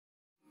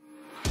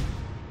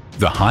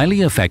The highly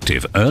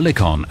effective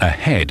Oerlikon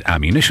Ahead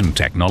ammunition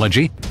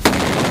technology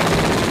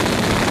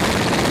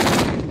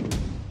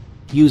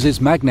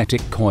uses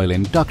magnetic coil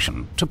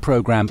induction to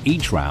program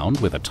each round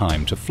with a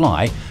time to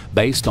fly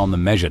based on the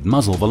measured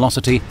muzzle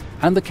velocity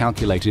and the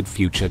calculated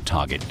future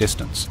target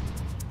distance.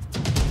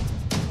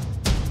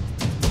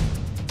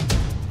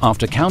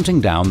 After counting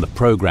down the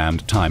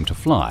programmed time to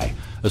fly,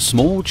 a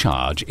small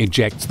charge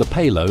ejects the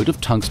payload of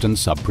tungsten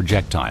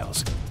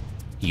subprojectiles.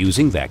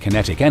 Using their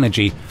kinetic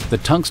energy, the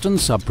tungsten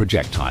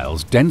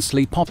subprojectiles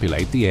densely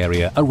populate the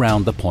area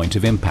around the point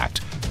of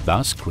impact,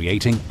 thus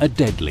creating a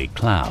deadly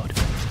cloud.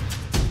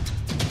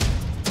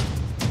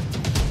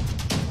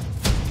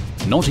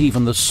 Not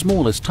even the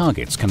smallest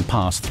targets can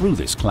pass through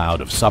this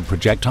cloud of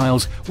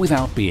subprojectiles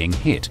without being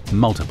hit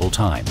multiple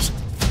times.